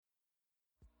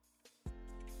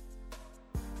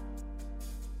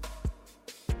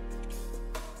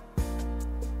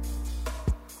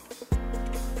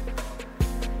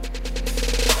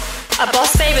A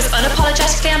boss babe is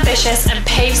unapologetically ambitious and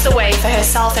paves the way for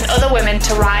herself and other women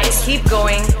to rise. Keep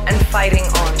going and fighting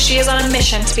on. She is on a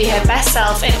mission to be her best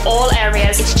self in all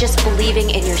areas. It's just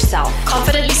believing in yourself.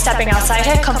 Confidently stepping outside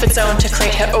her comfort zone to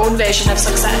create her own version of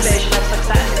success.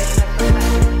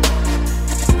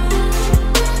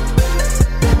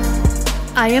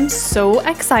 I am so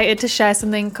excited to share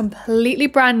something completely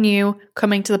brand new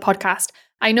coming to the podcast.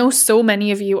 I know so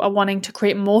many of you are wanting to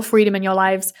create more freedom in your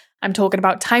lives. I'm talking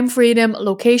about time freedom,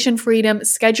 location freedom,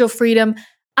 schedule freedom,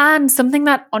 and something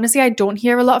that honestly I don't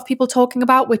hear a lot of people talking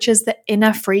about, which is the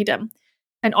inner freedom.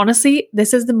 And honestly,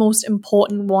 this is the most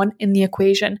important one in the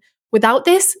equation. Without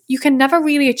this, you can never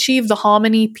really achieve the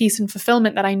harmony, peace, and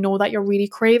fulfillment that I know that you're really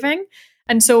craving.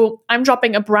 And so I'm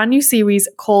dropping a brand new series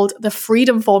called The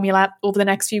Freedom Formula over the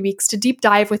next few weeks to deep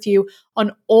dive with you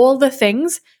on all the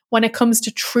things when it comes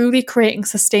to truly creating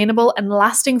sustainable and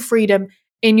lasting freedom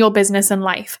in your business and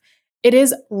life. It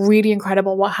is really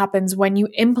incredible what happens when you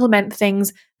implement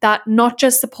things that not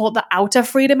just support the outer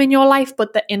freedom in your life,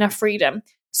 but the inner freedom.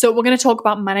 So we're going to talk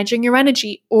about managing your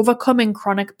energy, overcoming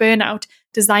chronic burnout,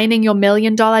 designing your $1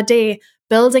 million day,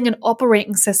 building an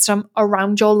operating system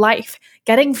around your life,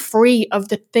 getting free of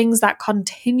the things that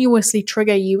continuously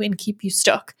trigger you and keep you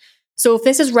stuck. So if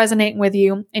this is resonating with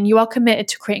you and you are committed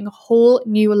to creating a whole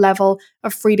new level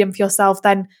of freedom for yourself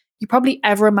than you probably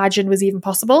ever imagined was even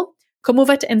possible, come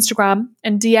over to Instagram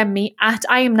and DM me at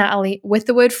I am Natalie with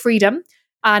the word freedom,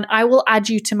 and I will add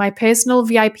you to my personal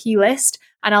VIP list,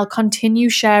 and I'll continue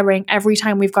sharing every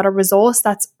time we've got a resource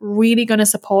that's really going to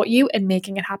support you in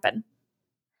making it happen.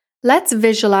 Let's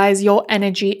visualize your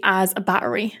energy as a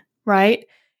battery, right?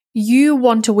 You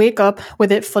want to wake up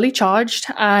with it fully charged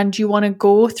and you want to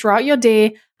go throughout your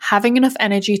day having enough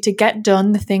energy to get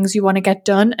done the things you want to get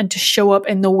done and to show up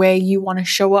in the way you want to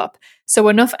show up. So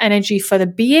enough energy for the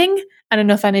being and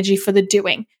enough energy for the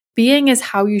doing. Being is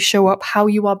how you show up, how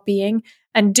you are being,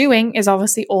 and doing is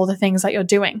obviously all the things that you're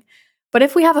doing. But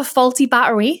if we have a faulty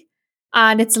battery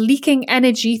and it's leaking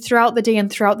energy throughout the day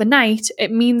and throughout the night,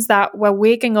 it means that we're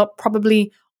waking up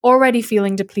probably already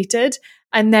feeling depleted.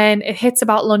 And then it hits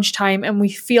about lunchtime and we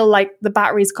feel like the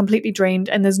battery is completely drained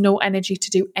and there's no energy to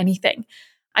do anything.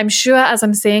 I'm sure as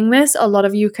I'm saying this, a lot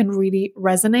of you can really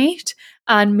resonate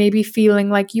and maybe feeling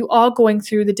like you are going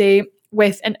through the day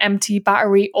with an empty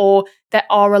battery or there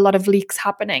are a lot of leaks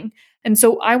happening. And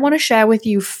so I want to share with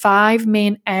you 5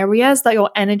 main areas that your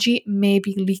energy may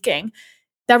be leaking.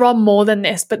 There are more than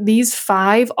this, but these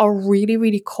 5 are really,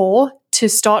 really core to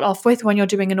start off with when you're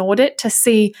doing an audit to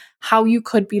see how you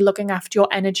could be looking after your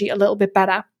energy a little bit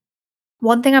better.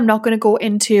 One thing I'm not going to go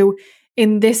into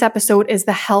in this episode is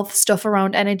the health stuff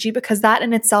around energy, because that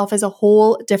in itself is a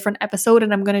whole different episode,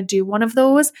 and I'm going to do one of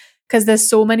those because there's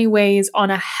so many ways on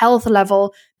a health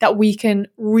level that we can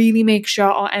really make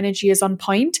sure our energy is on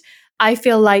point. I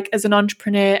feel like as an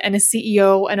entrepreneur and a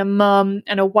CEO and a mum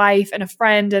and a wife and a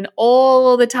friend and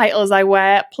all the titles I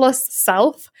wear, plus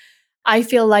self, I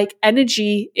feel like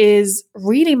energy is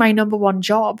really my number one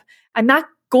job. And that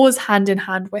goes hand in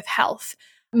hand with health.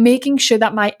 Making sure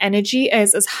that my energy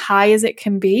is as high as it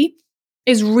can be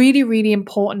is really, really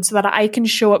important so that I can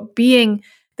show up being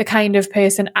the kind of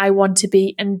person I want to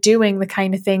be and doing the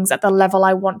kind of things at the level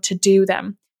I want to do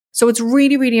them. So it's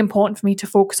really, really important for me to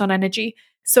focus on energy.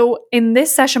 So in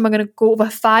this session, we're going to go over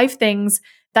 5 things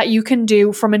that you can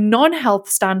do from a non-health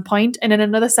standpoint. And in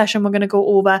another session, we're going to go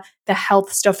over the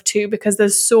health stuff too, because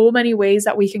there's so many ways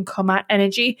that we can come at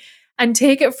energy. And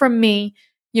take it from me,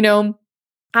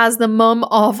 as the mum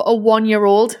of a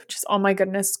 1-year-old, which is, oh my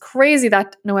goodness, crazy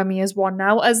that Noemi is 1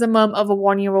 now, as the mum of a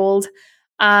 1-year-old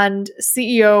and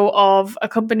CEO of a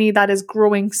company that is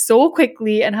growing so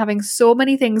quickly and having so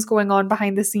many things going on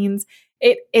behind the scenes,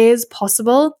 it is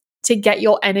possible to get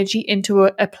your energy into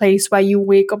a place where you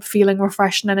wake up feeling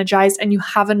refreshed and energized and you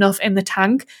have enough in the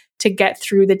tank to get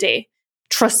through the day.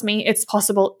 Trust me, it's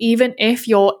possible. Even if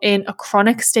you're in a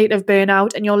chronic state of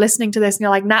burnout and you're listening to this and you're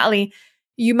like, Natalie,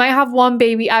 you might have 1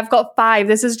 baby, I've got 5.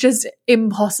 This is just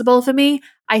impossible for me.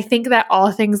 I think there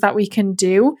are things that we can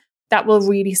do that will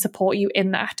really support you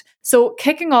in that. So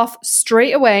kicking off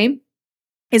straight away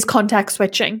is context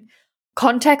switching.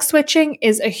 Context switching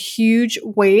is a huge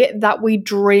way that we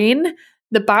drain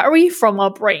the battery from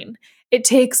our brain. It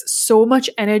takes so much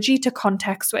energy to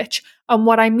context switch. And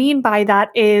what I mean by that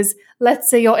is, let's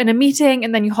say you're in a meeting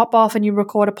and then you hop off and you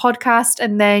record a podcast,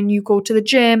 and then you go to the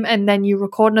gym and then you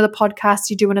record another podcast,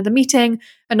 you do another meeting,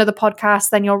 another podcast,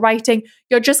 then you're writing.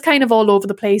 You're just kind of all over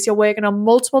the place. You're working on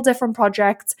multiple different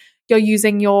projects. You're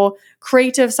using your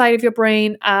creative side of your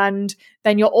brain, and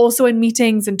then you're also in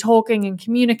meetings and talking and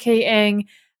communicating.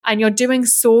 and you're doing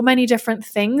so many different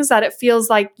things that it feels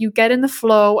like you get in the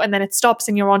flow and then it stops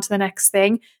and you're on to the next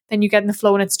thing. Then you get in the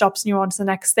flow and it stops and you're on to the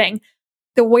next thing.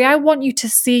 The way I want you to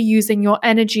see using your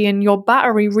energy and your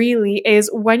battery really is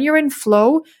when you're in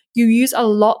flow, you use a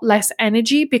lot less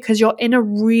energy because you're in a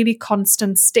really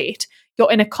constant state.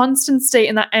 You're in a constant state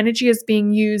and that energy is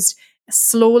being used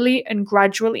slowly and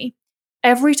gradually.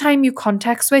 Every time you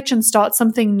context switch and start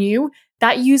something new,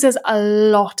 that uses a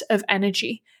lot of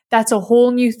energy. That's a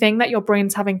whole new thing that your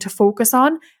brain's having to focus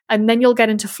on. And then you'll get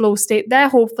into flow state there,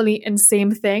 hopefully, and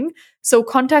same thing. So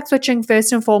context switching,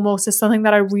 first and foremost, is something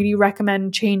that I really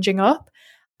recommend changing up.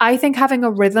 I think having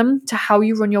a rhythm to how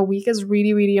you run your week is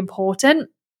really, really important.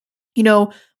 You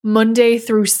know, Monday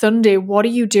through Sunday, what are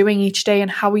you doing each day and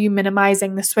how are you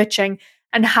minimizing the switching?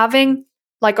 And having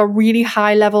like a really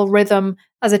high level rhythm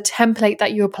as a template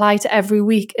that you apply to every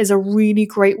week is a really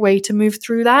great way to move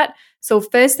through that. So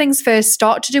first things first,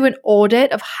 start to do an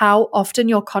audit of how often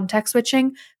you're context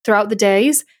switching throughout the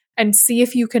days and see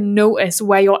if you can notice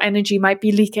where your energy might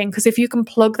be leaking. Because if you can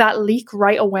plug that leak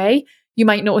right away, you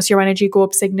might notice your energy go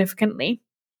up significantly.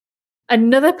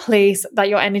 Another place that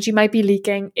your energy might be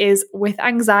leaking is with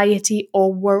anxiety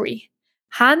or worry.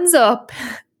 Hands up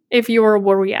if you're a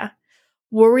worrier.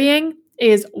 Worrying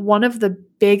is one of the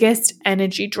biggest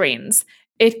energy drains.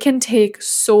 It can take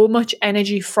so much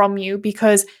energy from you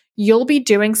because you'll be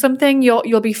doing something,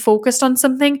 you'll be focused on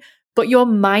something, but your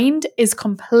mind is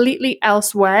completely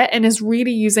elsewhere and is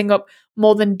really using up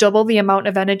more than double the amount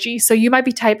of energy. So you might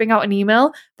be typing out an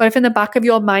email, but if in the back of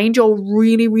your mind you're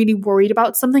really, really worried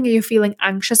about something or you're feeling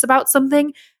anxious about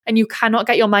something and you cannot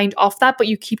get your mind off that, but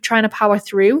you keep trying to power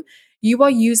through, you are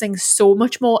using so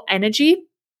much more energy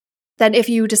than if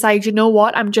you decide, you know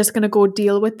what, I'm just going to go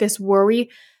deal with this worry.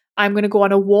 I'm going to go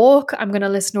on a walk. I'm going to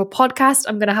listen to a podcast.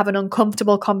 I'm going to have an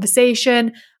uncomfortable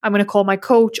conversation. I'm going to call my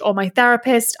coach or my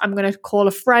therapist. I'm going to call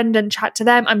a friend and chat to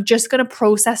them. I'm just going to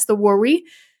process the worry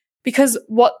because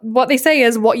what they say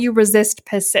is what you resist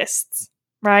persists,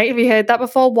 right? Have you heard that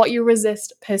before? What you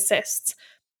resist persists.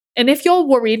 And if you're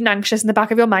worried and anxious in the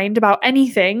back of your mind about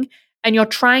anything and you're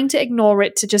trying to ignore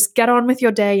it to just get on with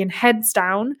your day and heads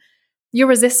down, you're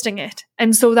resisting it.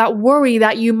 And so that worry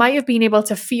that you might have been able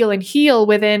to feel and heal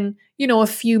within, a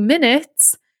few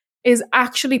minutes is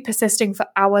actually persisting for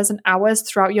hours and hours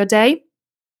throughout your day.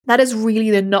 That is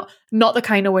really not the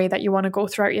kind of way that you want to go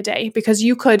throughout your day, because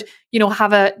you could,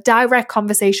 have a direct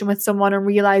conversation with someone and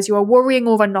realize you are worrying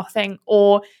over nothing,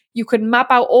 or you could map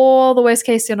out all the worst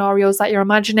case scenarios that you're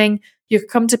imagining. You could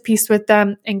come to peace with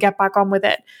them and get back on with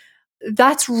it.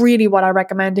 That's really what I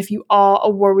recommend if you are a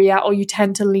worrier or you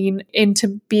tend to lean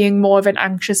into being more of an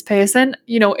anxious person.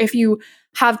 If you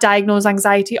have diagnosed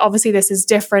anxiety, obviously this is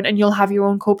different and you'll have your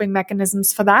own coping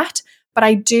mechanisms for that. But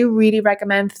I do really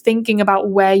recommend thinking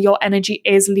about where your energy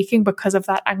is leaking because of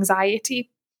that anxiety,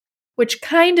 which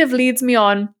kind of leads me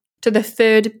on to the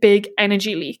third big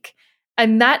energy leak,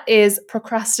 and that is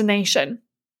procrastination.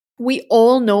 We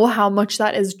all know how much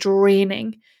that is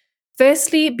draining.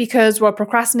 Firstly, because we're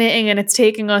procrastinating and it's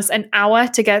taking us an hour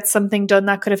to get something done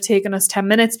that could have taken us 10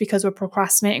 minutes because we're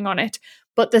procrastinating on it.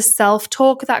 But the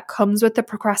self-talk that comes with the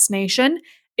procrastination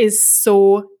is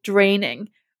so draining.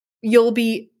 You'll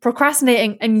be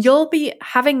procrastinating and you'll be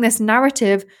having this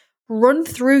narrative run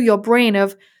through your brain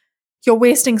of, you're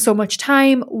wasting so much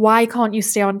time. Why can't you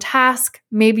stay on task?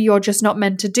 Maybe you're just not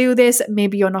meant to do this.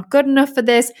 Maybe you're not good enough for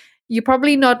this. You're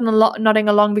probably nodding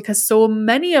along because so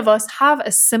many of us have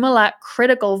a similar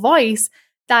critical voice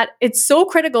that it's so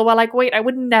critical. We're like, wait, I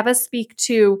would never speak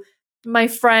to my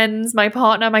friends, my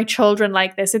partner, my children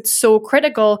like this. It's so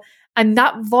critical. And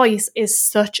that voice is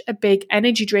such a big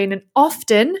energy drain. And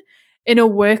often in a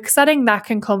work setting, that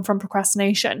can come from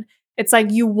procrastination. It's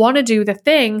like you want to do the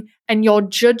thing and you're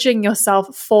judging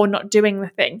yourself for not doing the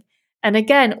thing. And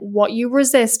again, what you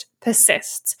resist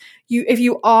persists. If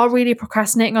you are really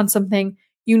procrastinating on something,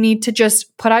 you need to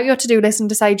just put out your to-do list and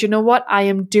decide, you know what, I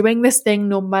am doing this thing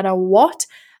no matter what.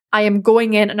 I am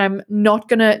going in and I'm not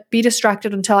going to be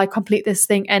distracted until I complete this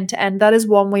thing end to end. That is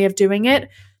one way of doing it.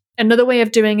 Another way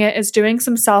of doing it is doing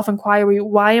some self-inquiry.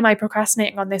 Why am I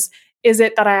procrastinating on this? Is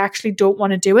it that I actually don't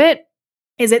want to do it?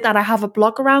 Is it that I have a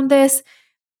block around this?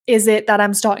 Is it that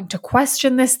I'm starting to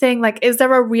question this thing? Like, is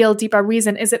there a real deeper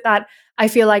reason? Is it that I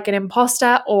feel like an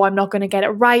imposter, or I'm not going to get it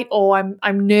right, or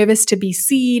I'm nervous to be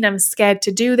seen, I'm scared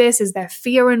to do this? Is there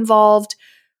fear involved?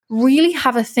 Really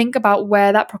have a think about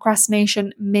where that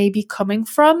procrastination may be coming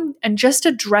from and just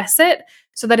address it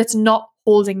so that it's not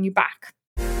holding you back.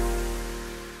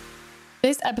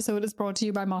 This episode is brought to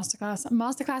you by Masterclass.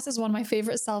 Masterclass is one of my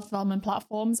favorite self-development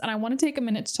platforms, and I want to take a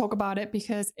minute to talk about it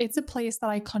because it's a place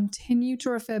that I continue to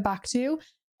refer back to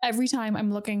every time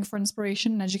I'm looking for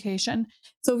inspiration and education.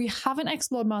 So if you haven't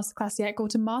explored Masterclass yet, go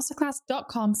to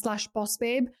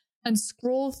masterclass.com/bossbabe and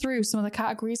scroll through some of the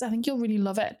categories. I think you'll really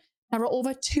love it. There are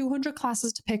over 200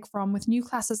 classes to pick from, with new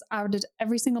classes added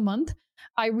every single month.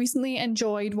 I recently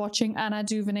enjoyed watching Anna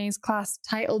Duvernay's class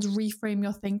titled Reframe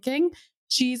Your Thinking.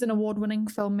 She's an award-winning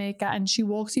filmmaker, and she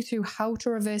walks you through how to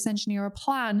reverse engineer a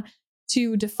plan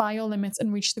to defy your limits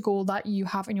and reach the goal that you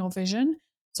have in your vision.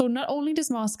 So not only does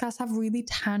Masterclass have really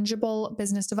tangible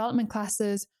business development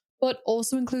classes, but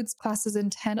also includes classes in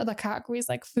 10 other categories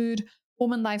like food,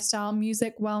 home and lifestyle,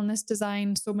 music, wellness,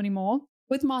 design, so many more.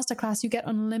 With Masterclass, you get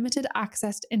unlimited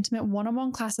access to intimate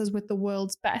one-on-one classes with the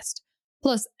world's best.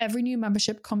 Plus, every new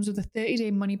membership comes with a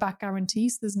 30-day money-back guarantee,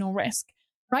 so there's no risk.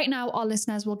 Right now, our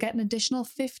listeners will get an additional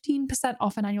 15%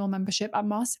 off an annual membership at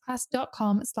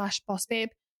masterclass.com/bossbabe.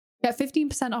 Get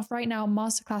 15% off right now,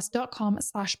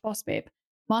 masterclass.com/bossbabe.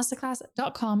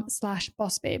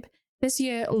 masterclass.com/bossbabe. This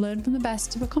year, learn from the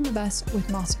best to become the best with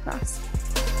Masterclass.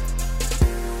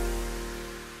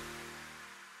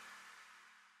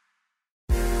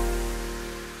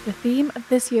 The theme of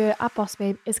this year at Boss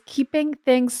Babe is keeping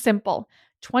things simple.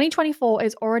 2024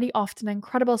 is already off to an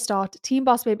incredible start. Team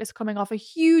Boss Babe is coming off a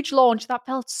huge launch that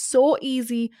felt so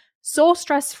easy, so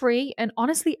stress-free, and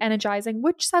honestly energizing,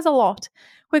 which says a lot.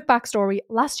 Quick backstory,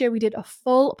 last year we did a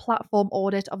full platform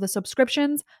audit of the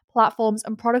subscriptions, platforms,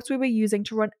 and products we were using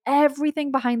to run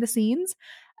everything behind the scenes,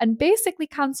 and basically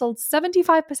cancelled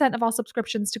 75% of our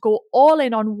subscriptions to go all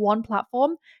in on one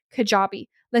platform, Kajabi.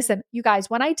 Listen, you guys,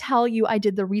 when I tell you I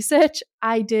did the research,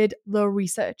 I did the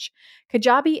research.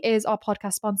 Kajabi is our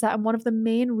podcast sponsor and one of the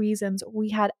main reasons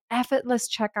we had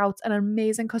effortless checkouts and an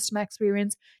amazing customer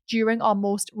experience during our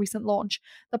most recent launch.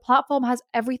 The platform has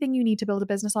everything you need to build a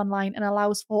business online and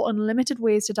allows for unlimited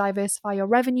ways to diversify your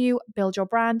revenue, build your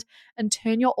brand, and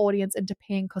turn your audience into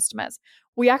paying customers.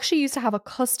 We actually used to have a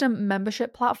custom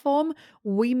membership platform.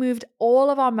 We moved all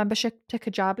of our membership to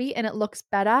Kajabi and it looks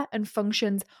better and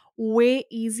functions way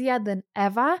easier than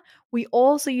ever. We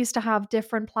also used to have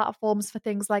different platforms for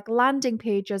things like landing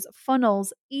pages,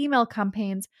 funnels, email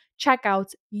campaigns,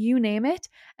 checkouts, you name it.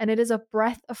 And it is a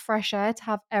breath of fresh air to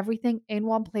have everything in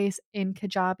one place in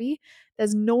Kajabi.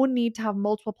 There's no need to have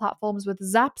multiple platforms with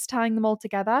zaps tying them all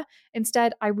together.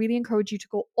 Instead, I really encourage you to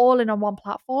go all in on one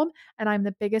platform, and I'm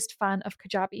the biggest fan of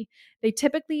Kajabi. They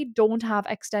typically don't have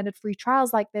extended free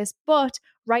trials like this, but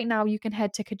right now you can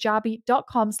head to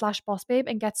kajabi.com/bossbabe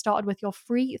and get started with your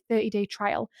free 30-day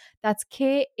trial. That's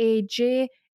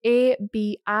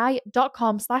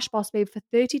kajabi.com/bossbabe for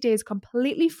 30 days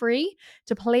completely free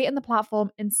to play in the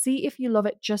platform and see if you love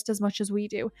it just as much as we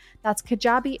do. That's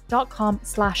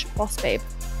kajabi.com/bossbabe.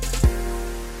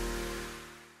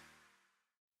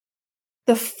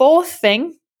 The fourth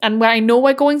thing, and where I know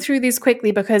we're going through these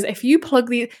quickly because if you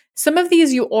plug some of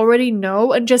these you already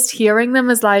know, and just hearing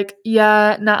them is like,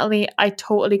 yeah, Natalie, I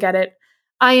totally get it.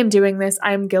 I am doing this.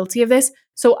 I am guilty of this.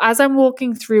 So as I'm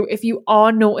walking through, if you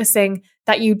are noticing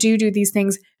that you do these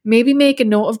things, maybe make a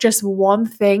note of just one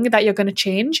thing that you're going to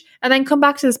change and then come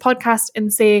back to this podcast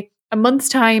and say a month's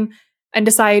time and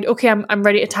decide, okay, I'm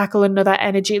ready to tackle another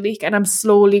energy leak and I'm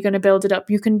slowly going to build it up.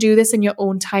 You can do this in your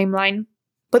own timeline.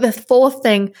 But the fourth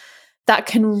thing that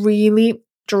can really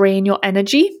drain your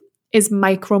energy is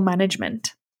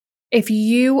micromanagement. If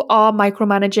you are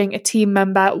micromanaging a team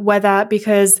member, whether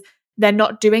because they're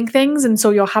not doing things and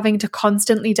so you're having to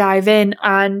constantly dive in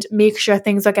and make sure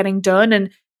things are getting done and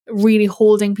really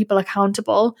holding people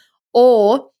accountable,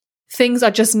 or things are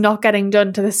just not getting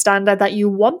done to the standard that you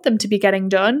want them to be getting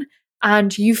done,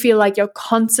 and you feel like you're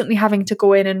constantly having to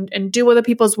go in and do other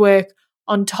people's work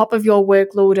on top of your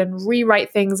workload and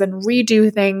rewrite things and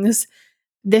redo things,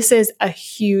 this is a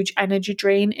huge energy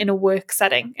drain in a work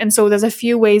setting. And so there's a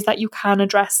few ways that you can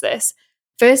address this.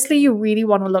 Firstly, you really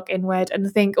want to look inward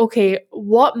and think, okay,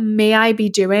 what may I be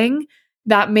doing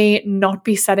that may not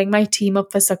be setting my team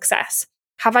up for success?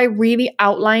 Have I really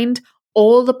outlined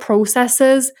all the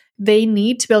processes they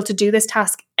need to be able to do this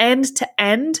task end to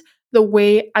end the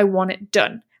way I want it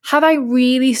done? Have I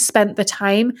really spent the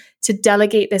time to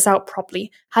delegate this out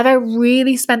properly? Have I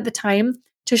really spent the time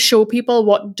to show people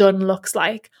what done looks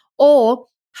like? Or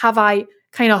have I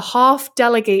kind of half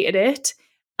delegated it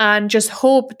and just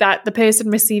hope that the person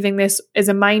receiving this is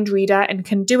a mind reader and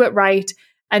can do it right,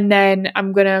 and then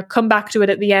I'm going to come back to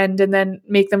it at the end and then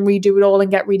make them redo it all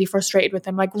and get really frustrated with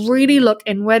them? Like, really look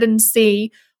inward and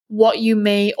see what you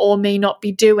may or may not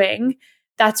be doing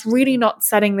that's really not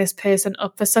setting this person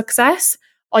up for success.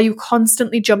 Are you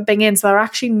constantly jumping in so they're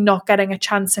actually not getting a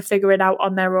chance to figure it out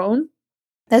on their own?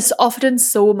 There's often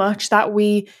so much that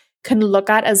we can look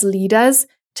at as leaders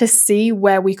to see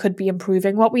where we could be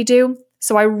improving what we do.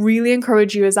 So I really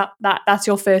encourage you that's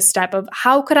your first step of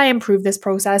how could I improve this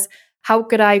process? How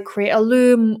could I create a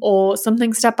loom or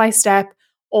something step by step,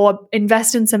 or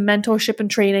invest in some mentorship and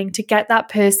training to get that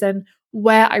person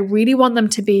where I really want them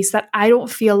to be so that I don't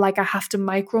feel like I have to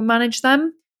micromanage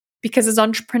them. Because as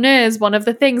entrepreneurs, one of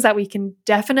the things that we can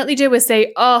definitely do is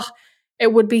say, oh,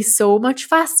 it would be so much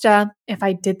faster if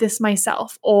I did this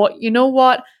myself. Or, you know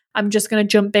what? I'm just going to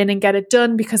jump in and get it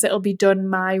done because it'll be done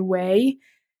my way.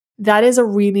 That is a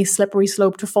really slippery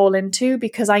slope to fall into,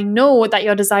 because I know that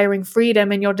you're desiring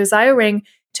freedom and you're desiring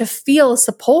to feel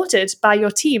supported by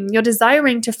your team. You're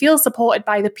desiring to feel supported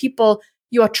by the people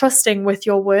you are trusting with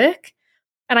your work.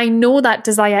 And I know that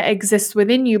desire exists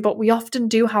within you, but we often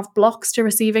do have blocks to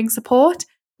receiving support.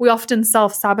 We often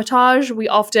self-sabotage. We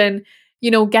often,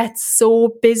 get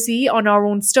so busy on our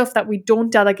own stuff that we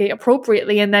don't delegate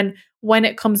appropriately. And then when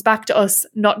it comes back to us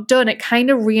not done, it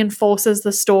kind of reinforces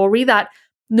the story that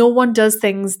no one does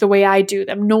things the way I do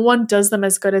them. No one does them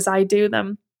as good as I do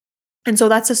them. And so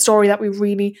that's a story that we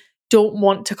really don't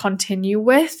want to continue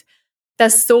with.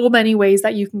 There's so many ways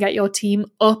that you can get your team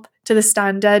up to the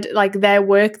standard, like their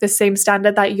work, the same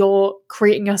standard that you're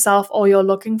creating yourself or you're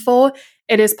looking for.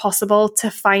 It is possible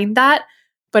to find that.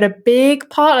 But a big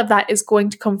part of that is going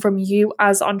to come from you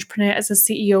as entrepreneur, as a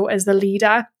CEO, as the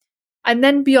leader. And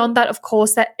then beyond that, of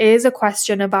course, there is a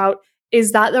question about,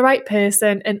 is that the right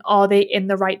person and are they in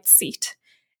the right seat?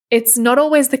 It's not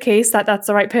always the case that that's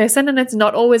the right person, and it's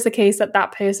not always the case that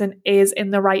that person is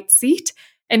in the right seat.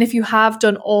 And if you have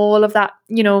done all of that,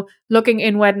 looking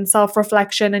inward and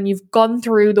self-reflection, and you've gone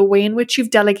through the way in which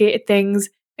you've delegated things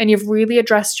and you've really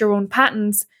addressed your own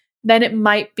patterns, then it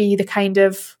might be the kind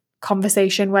of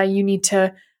conversation where you need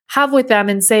to have with them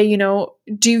and say,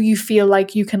 do you feel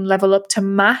like you can level up to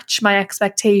match my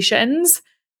expectations?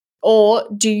 Or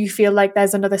do you feel like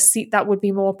there's another seat that would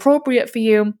be more appropriate for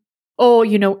you? Or,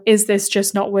 is this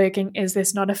just not working? Is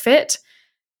this not a fit?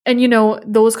 And,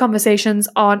 those conversations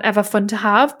aren't ever fun to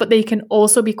have, but they can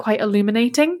also be quite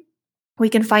illuminating. We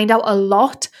can find out a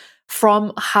lot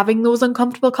from having those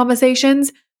uncomfortable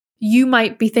conversations. You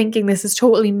might be thinking this is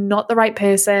totally not the right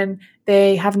person.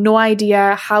 They have no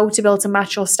idea how to be able to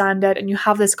match your standard. And you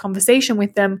have this conversation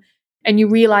with them and you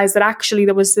realize that actually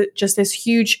there was just this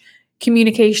huge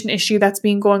communication issue that's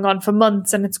been going on for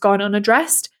months and it's gone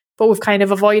unaddressed. But we've kind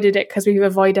of avoided it because we've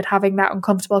avoided having that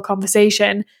uncomfortable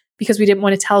conversation because we didn't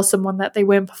want to tell someone that they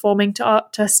weren't performing to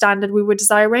a standard we were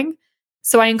desiring.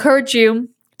 So I encourage you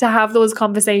to have those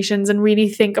conversations and really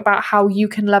think about how you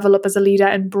can level up as a leader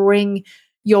and bring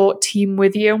your team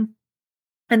with you.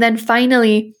 And then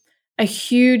finally, a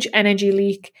huge energy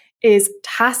leak is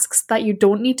tasks that you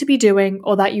don't need to be doing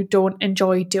or that you don't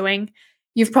enjoy doing.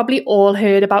 You've probably all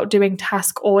heard about doing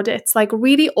task audits, like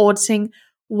really auditing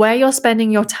where you're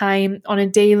spending your time on a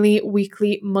daily,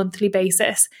 weekly, monthly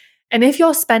basis. And if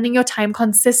you're spending your time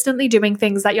consistently doing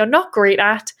things that you're not great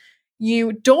at,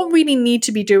 you don't really need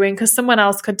to be doing because someone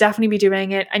else could definitely be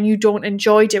doing it and you don't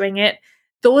enjoy doing it,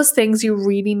 those things you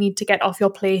really need to get off your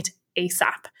plate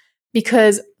ASAP,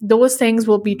 because those things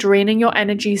will be draining your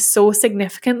energy so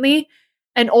significantly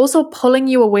and also pulling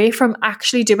you away from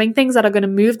actually doing things that are going to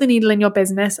move the needle in your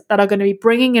business, that are going to be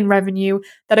bringing in revenue,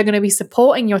 that are going to be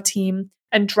supporting your team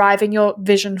and driving your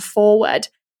vision forward.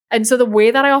 And so the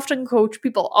way that I often coach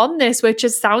people on this, which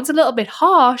sounds a little bit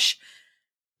harsh,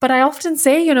 but I often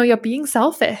say, you're being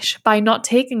selfish by not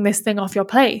taking this thing off your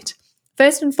plate.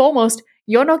 First and foremost,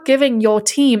 you're not giving your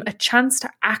team a chance to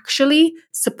actually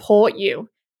support you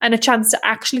and a chance to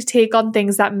actually take on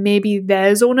things that may be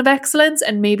their zone of excellence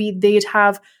and maybe they'd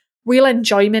have real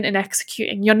enjoyment in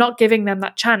executing. You're not giving them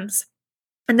that chance.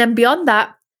 And then beyond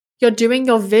that, you're doing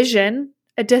your vision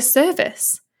a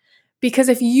disservice. Because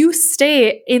if you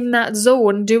stay in that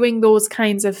zone doing those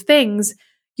kinds of things,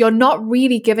 you're not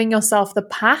really giving yourself the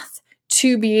path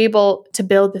to be able to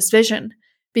build this vision.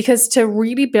 Because to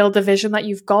really build the vision that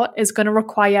you've got is going to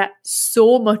require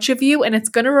so much of you, and it's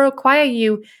going to require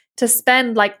you to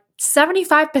spend like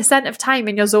 75% of time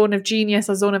in your zone of genius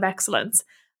or zone of excellence.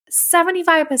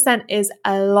 75% is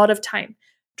a lot of time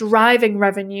driving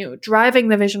revenue, driving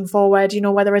the vision forward,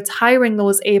 whether it's hiring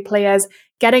those A players,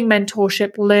 getting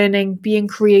mentorship, learning, being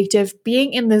creative,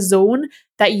 being in the zone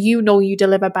that you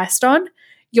deliver best on.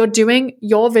 You're doing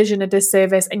your vision a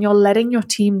disservice and you're letting your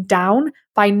team down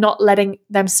by not letting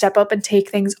them step up and take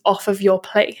things off of your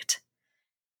plate.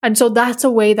 And so that's a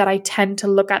way that I tend to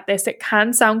look at this. It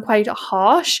can sound quite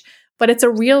harsh, but it's a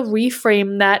real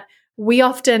reframe that we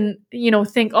often,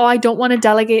 think, I don't want to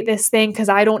delegate this thing because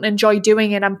I don't enjoy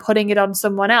doing it. I'm putting it on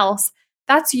someone else.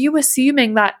 That's you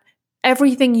assuming that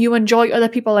everything you enjoy, other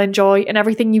people enjoy, and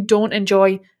everything you don't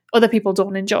enjoy, other people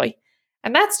don't enjoy.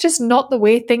 And that's just not the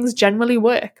way things generally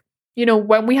work.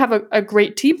 When we have a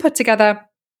great team put together,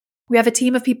 we have a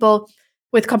team of people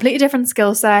with completely different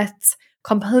skill sets,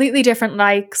 completely different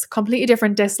likes, completely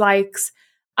different dislikes,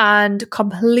 and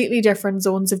completely different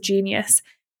zones of genius.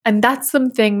 And that's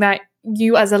something that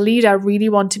you as a leader really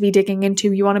want to be digging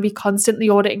into. You want to be constantly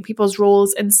auditing people's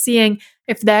roles and seeing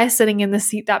if they're sitting in the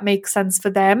seat that makes sense for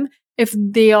them, if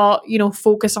they are,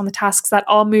 focused on the tasks that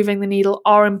are moving the needle,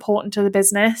 are important to the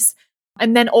business,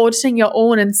 and then auditing your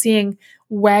own and seeing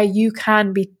where you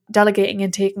can be delegating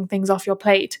and taking things off your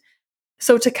plate.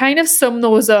 So to kind of sum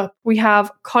those up, we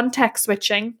have context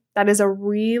switching. That is a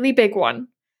really big one.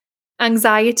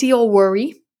 Anxiety or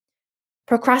worry,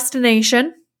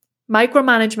 procrastination,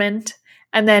 micromanagement,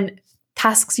 and then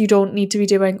tasks you don't need to be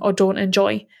doing or don't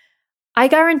enjoy. I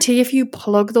guarantee if you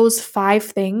plug those 5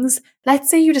 things, let's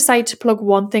say you decide to plug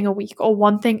one thing a week or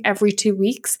one thing every 2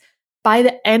 weeks, by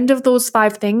the end of those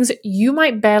 5 things, you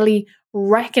might barely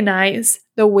recognize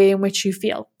the way in which you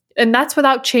feel. And that's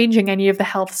without changing any of the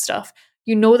health stuff.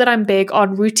 You know that I'm big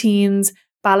on routines,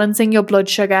 balancing your blood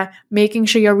sugar, making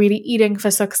sure you're really eating for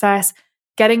success,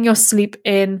 getting your sleep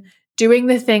in, doing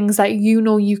the things that you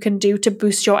know you can do to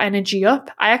boost your energy up.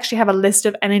 I actually have a list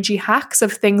of energy hacks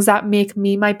of things that make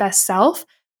me my best self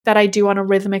that I do on a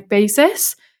rhythmic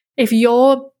basis. If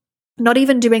you're not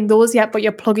even doing those yet, but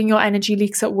you're plugging your energy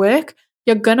leaks at work,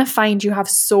 you're going to find you have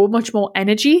so much more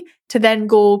energy to then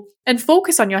go and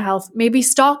focus on your health. Maybe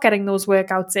start getting those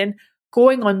workouts in,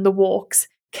 going on the walks,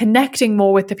 connecting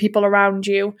more with the people around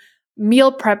you,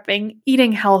 meal prepping,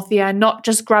 eating healthier, not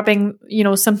just grabbing,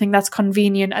 something that's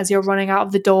convenient as you're running out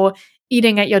of the door,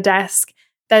 eating at your desk.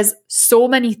 There's so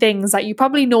many things that you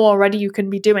probably know already you can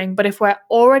be doing, but if we're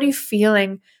already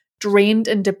feeling drained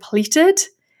and depleted,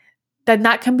 then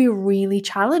that can be really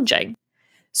challenging.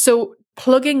 So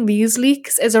plugging these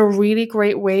leaks is a really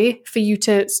great way for you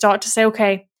to start to say,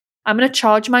 okay, I'm going to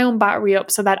charge my own battery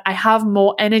up so that I have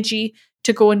more energy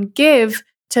to go and give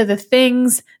to the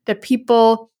things, the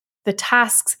people, the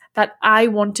tasks that I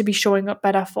want to be showing up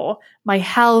better for, my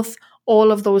health,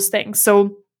 all of those things.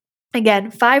 So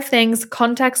again, 5 things: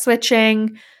 context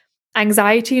switching,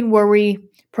 anxiety and worry,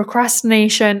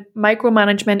 procrastination,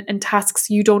 micromanagement, and tasks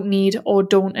you don't need or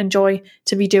don't enjoy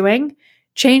to be doing.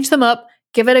 Change them up,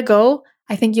 give it a go.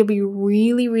 I think you'll be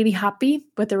really, really happy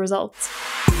with the results.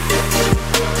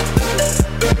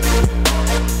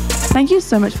 Thank you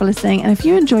so much for listening. And if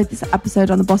you enjoyed this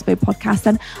episode on the Boss Babe podcast,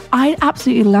 then I'd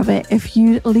absolutely love it if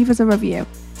you leave us a review.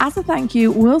 As a thank you,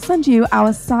 we'll send you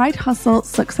our Side Hustle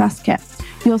Success Kit,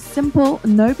 your simple,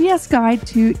 no BS guide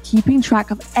to keeping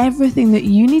track of everything that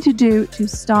you need to do to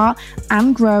start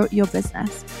and grow your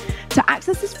business. To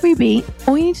access this freebie,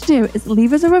 all you need to do is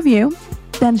leave us a review,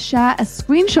 then share a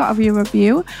screenshot of your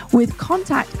review with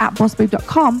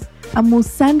contact@bossbabe.com, and we'll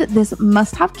send this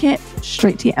must-have kit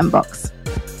straight to your inbox.